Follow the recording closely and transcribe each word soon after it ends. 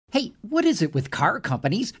what is it with car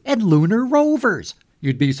companies and lunar rovers?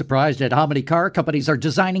 You'd be surprised at how many car companies are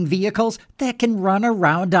designing vehicles that can run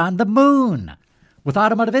around on the moon. With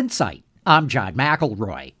Automotive Insight, I'm John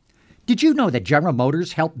McElroy. Did you know that General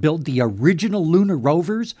Motors helped build the original lunar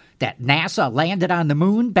rovers that NASA landed on the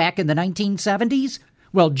moon back in the 1970s?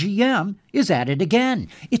 Well, GM is at it again.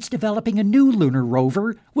 It's developing a new lunar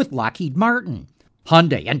rover with Lockheed Martin.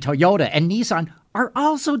 Hyundai and Toyota and Nissan are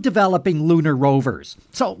also developing lunar rovers.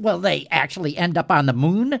 So, will they actually end up on the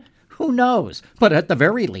moon? Who knows? But at the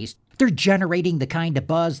very least, they're generating the kind of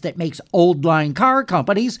buzz that makes old-line car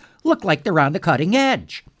companies look like they're on the cutting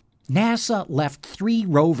edge. NASA left 3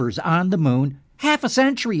 rovers on the moon half a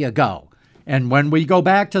century ago. And when we go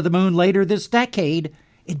back to the moon later this decade,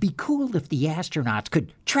 it'd be cool if the astronauts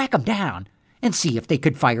could track them down and see if they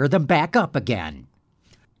could fire them back up again.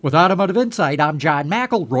 With Automotive Insight, I'm John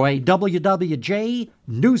McElroy, WWJ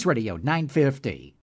News Radio 950.